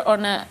pressure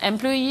on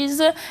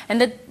employees, and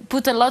that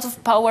put a lot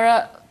of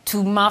power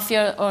to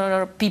mafia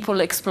or people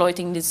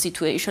exploiting this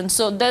situation.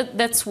 So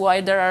that's why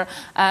there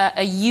are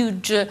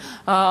huge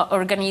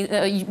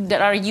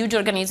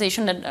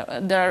organizations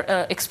that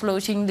are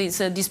exploiting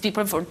these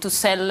people to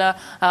sell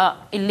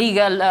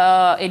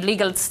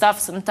illegal stuff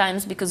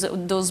sometimes, because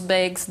those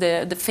bags,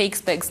 the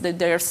fake bags that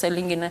they are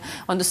selling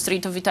on the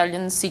street of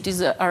Italian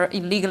cities are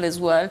illegal as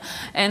well.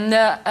 And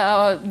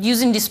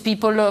using these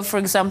people, for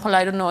example,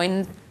 I don't know,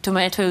 in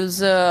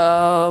tomatoes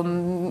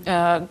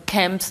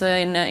camps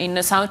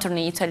in southern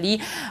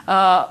Italy,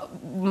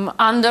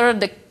 under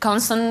the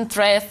constant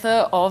threat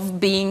of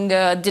being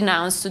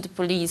denounced to the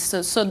police.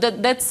 So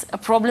that's a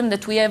problem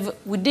that we have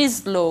with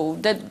this law,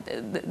 that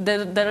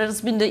there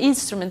has been the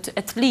instrument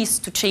at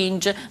least to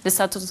change the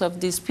status of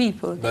these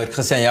people. But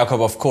Christian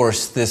Jakob, of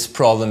course, this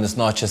problem is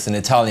not just an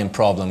Italian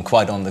problem,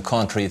 quite on the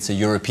contrary, it's a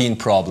European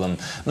problem.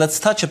 Let's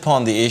touch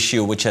upon the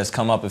issue which has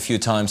come up a few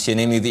times here,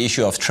 namely the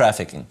issue of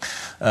trafficking.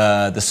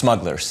 The the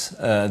smugglers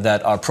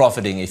that are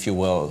profiting, if you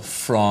will,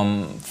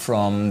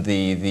 from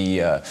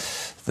the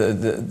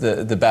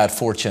bad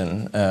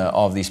fortune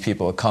of these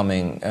people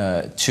coming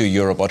to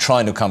Europe or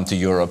trying to come to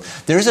Europe.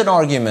 There's an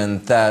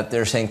argument that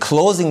they're saying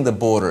closing the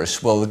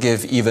borders will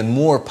give even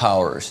more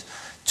powers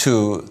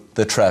to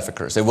the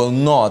traffickers. It will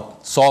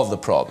not solve the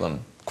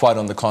problem. Quite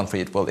on the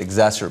contrary, it will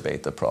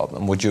exacerbate the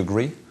problem. Would you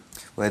agree?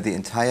 Well, the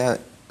entire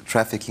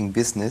trafficking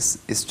business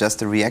is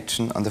just a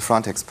reaction on the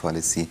Frontex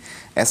policy.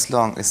 As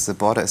long as the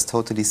border is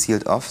totally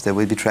sealed off, there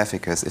will be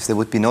traffickers. If there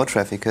would be no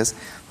traffickers,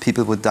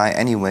 people would die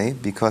anyway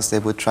because they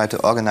would try to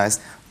organize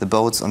the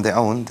boats on their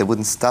own. They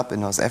wouldn't stop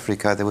in North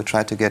Africa. They would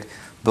try to get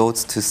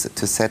boats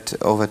to set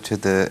over to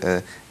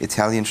the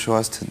Italian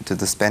shores, to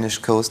the Spanish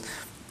coast,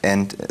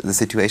 and the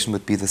situation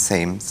would be the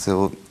same.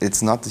 So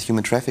it's not the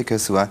human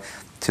traffickers who are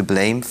to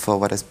blame for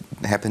what is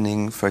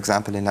happening, for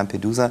example, in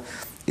Lampedusa.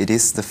 It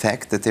is the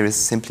fact that there is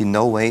simply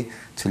no way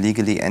to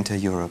legally enter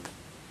Europe.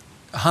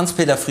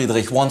 Hans-Peter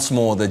Friedrich, once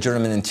more, the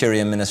German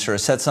Interior Minister,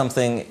 said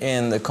something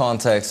in the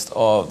context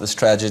of this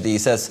tragedy. He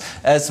says,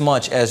 as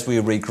much as we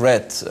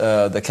regret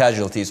the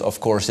casualties, of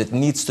course, it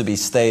needs to be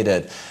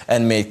stated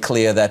and made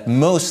clear that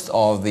most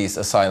of these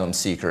asylum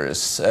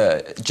seekers,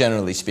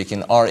 generally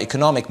speaking, are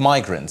economic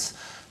migrants,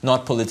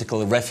 not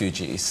political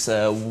refugees.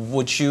 Do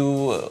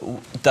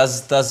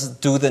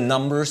the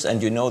numbers,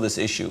 and you know this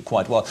issue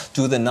quite well,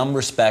 do the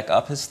numbers back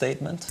up his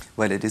statement?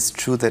 Well, it is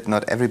true that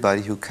not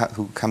everybody who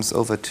comes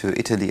over to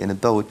Italy in a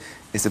boat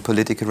is a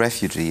political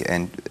refugee,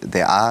 and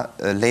there are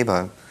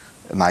labor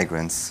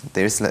migrants.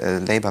 There is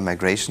labor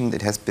migration.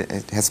 It has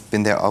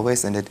been there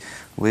always, and it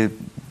will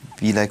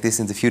be like this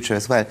in the future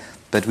as well.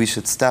 But we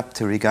should stop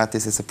to regard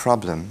this as a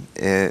problem.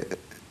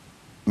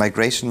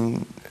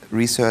 Migration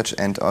research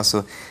and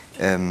also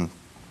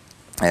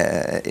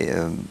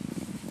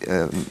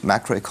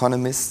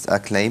macroeconomists are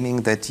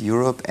claiming that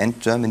Europe and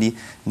Germany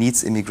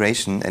needs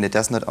immigration, and it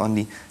does not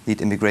only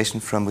need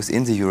immigration from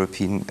within the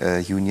European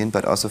Union,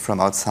 but also from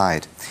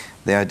outside.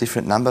 There are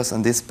different numbers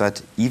on this,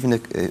 but even a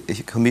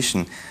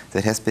commission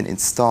that has been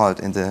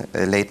installed in the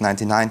late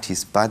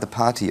 1990s by the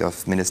party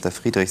of Minister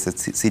Friedrichs, the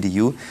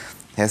CDU,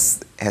 has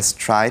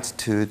tried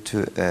to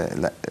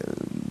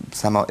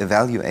somehow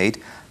evaluate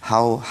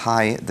how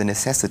high the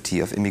necessity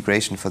of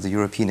immigration for the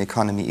European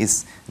economy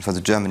is, and for the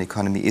German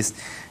economy is.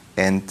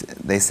 And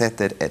they said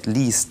that at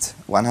least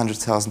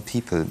 100,000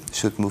 people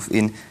should move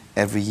in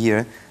every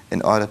year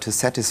in order to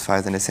satisfy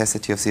the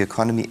necessity of the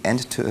economy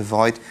and to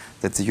avoid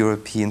that the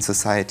European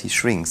society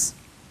shrinks.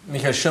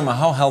 Michael Stürmer,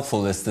 how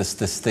helpful is this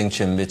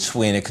distinction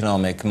between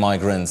economic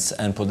migrants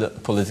and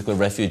political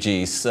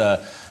refugees?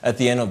 At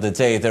the end of the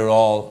day, they're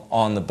all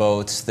on the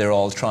boats, they're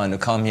all trying to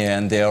come here,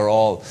 and they are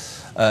all,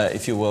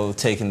 if you will,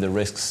 taking the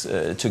risks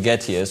to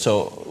get here.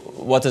 So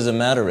what does it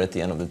matter at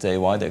the end of the day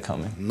why they're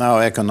coming? Now,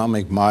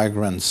 economic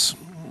migrants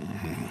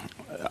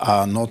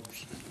are not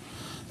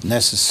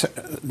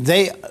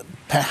necessary.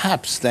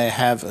 Perhaps they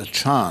have a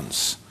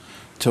chance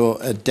to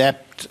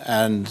adapt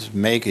and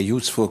make a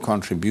useful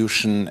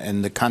contribution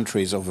in the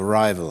countries of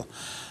arrival,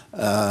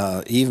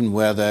 even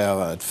where they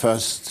are at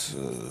first,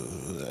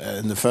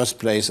 in the first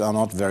place, are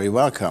not very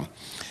welcome.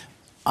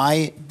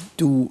 I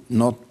do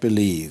not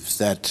believe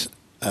that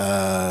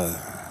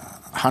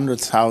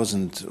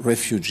 100,000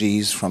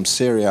 refugees from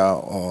Syria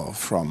or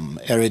from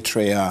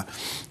Eritrea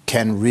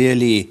can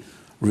really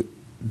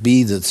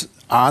be the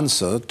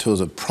answer to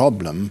the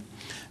problem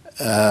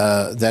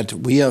that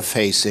we are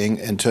facing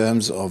in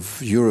terms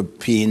of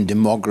European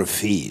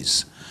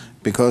demographies,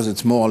 because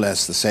it's more or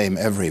less the same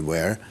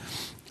everywhere.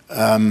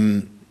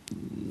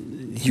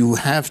 You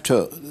have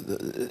to,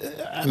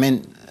 I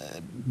mean,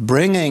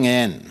 bringing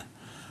in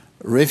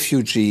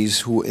refugees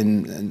who,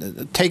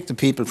 take the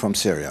people from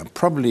Syria,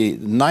 probably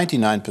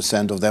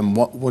 99% of them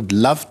would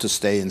love to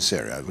stay in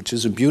Syria, which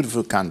is a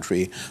beautiful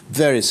country,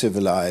 very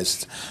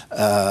civilized,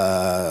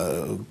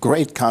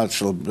 great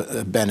cultural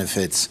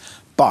benefits,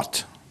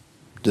 but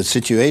the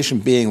situation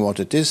being what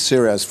it is,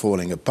 Syria is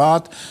falling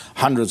apart,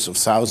 hundreds of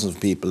thousands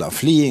of people are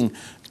fleeing,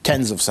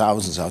 tens of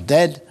thousands are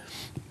dead.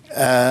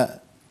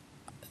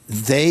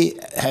 They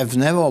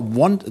never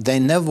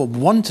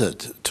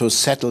wanted to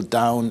settle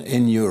down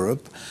in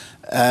Europe,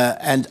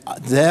 and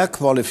their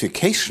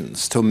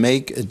qualifications to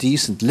make a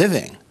decent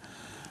living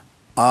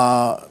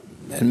are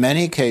in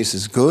many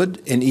cases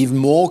good, in even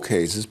more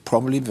cases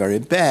probably very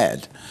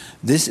bad.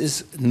 This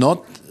is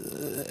not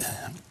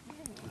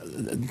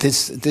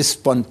this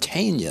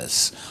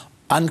spontaneous,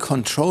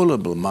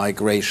 uncontrollable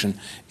migration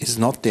is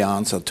not the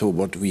answer to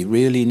what we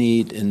really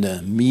need in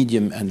the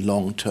medium and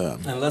long term.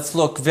 And let's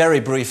look very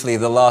briefly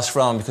the last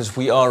round, because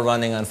we are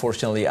running,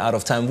 unfortunately, out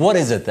of time. What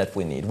is it that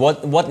we need?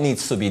 What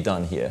needs to be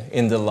done here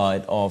in the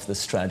light of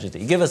this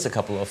tragedy? Give us a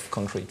couple of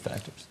concrete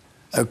factors.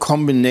 A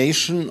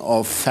combination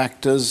of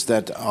factors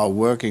that are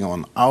working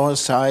on our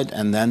side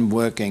and then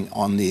working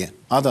on the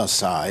other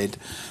side.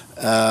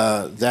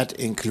 That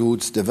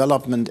includes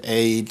development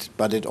aid,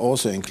 but it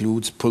also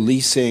includes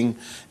policing.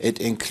 It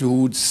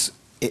includes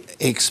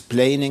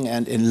explaining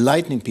and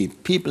enlightening people.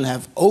 People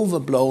have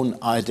overblown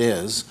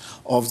ideas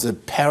of the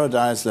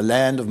paradise, the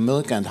land of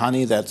milk and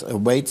honey that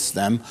awaits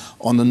them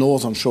on the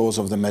northern shores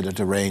of the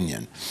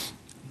Mediterranean.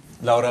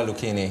 Laura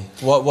Lucchini,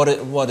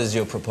 what is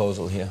your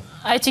proposal here?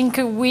 I think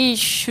we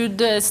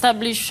should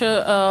establish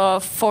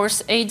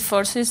aid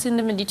forces in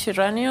the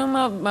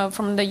Mediterranean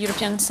from the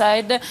European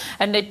side,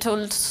 and it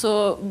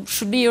also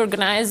should be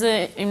organized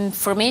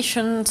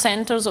information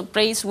centers or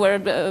places where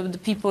the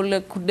people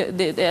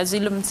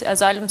the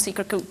asylum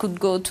seeker could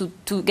go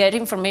to get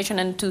information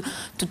and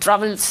to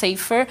travel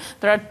safer.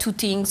 There are two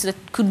things that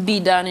could be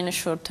done in a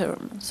short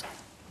term. So.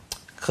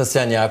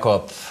 Christian,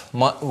 Jakob,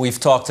 we've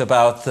talked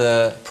about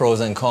the pros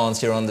and cons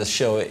here on this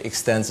show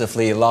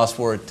extensively. Last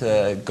word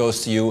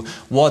goes to you.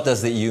 What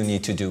does the EU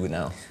need to do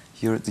now?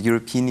 The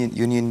European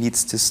Union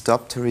needs to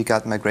stop to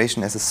regard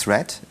migration as a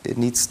threat. It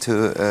needs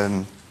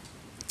to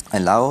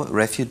allow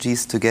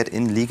refugees to get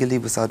in legally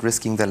without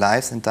risking their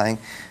lives and dying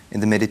in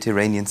the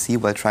Mediterranean Sea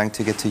while trying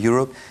to get to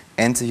Europe.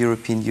 And the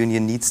European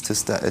Union needs to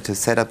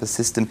set up a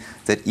system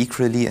that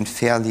equally and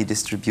fairly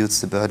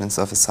distributes the burdens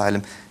of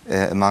asylum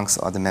amongst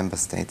all the member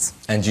states.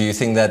 And do you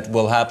think that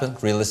will happen,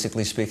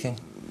 realistically speaking?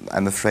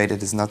 I'm afraid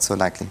it is not so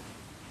likely.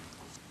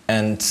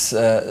 And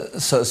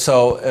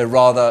so a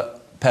rather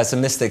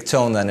pessimistic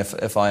tone then,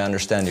 if I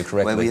understand you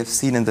correctly. Well, we have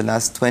seen in the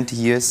last 20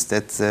 years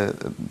that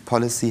the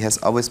policy has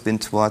always been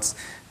towards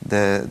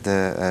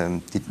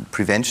the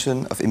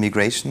prevention of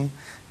immigration,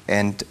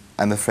 and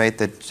I'm afraid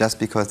that just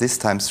because this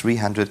time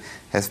 300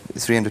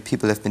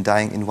 people have been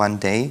dying in one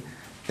day,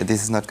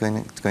 this is not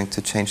going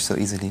to change so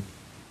easily.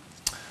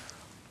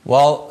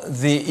 Well,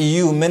 the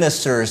EU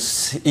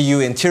ministers, EU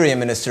interior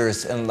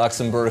ministers in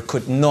Luxembourg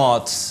could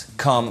not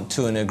come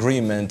to an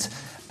agreement,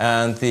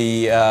 and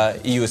the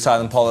EU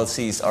asylum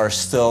policies are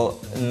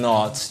still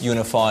not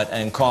unified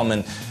and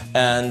common.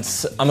 And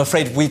I'm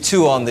afraid we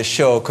too on the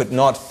show could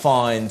not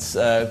find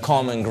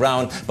common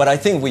ground, but I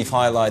think we've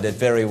highlighted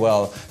very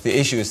well the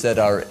issues that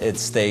are at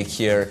stake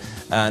here,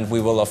 and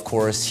we will of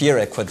course here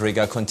at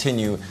Quadriga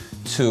continue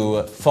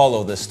to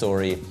follow the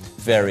story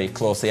very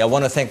closely. I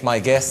want to thank my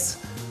guests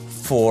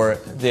for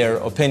their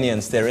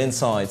opinions, their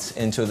insights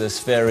into this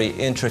very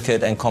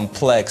intricate and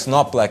complex,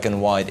 not black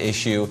and white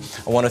issue.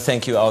 I want to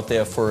thank you out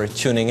there for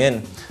tuning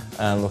in,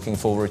 and looking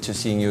forward to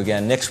seeing you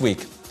again next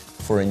week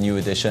for a new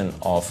edition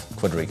of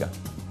Quadriga.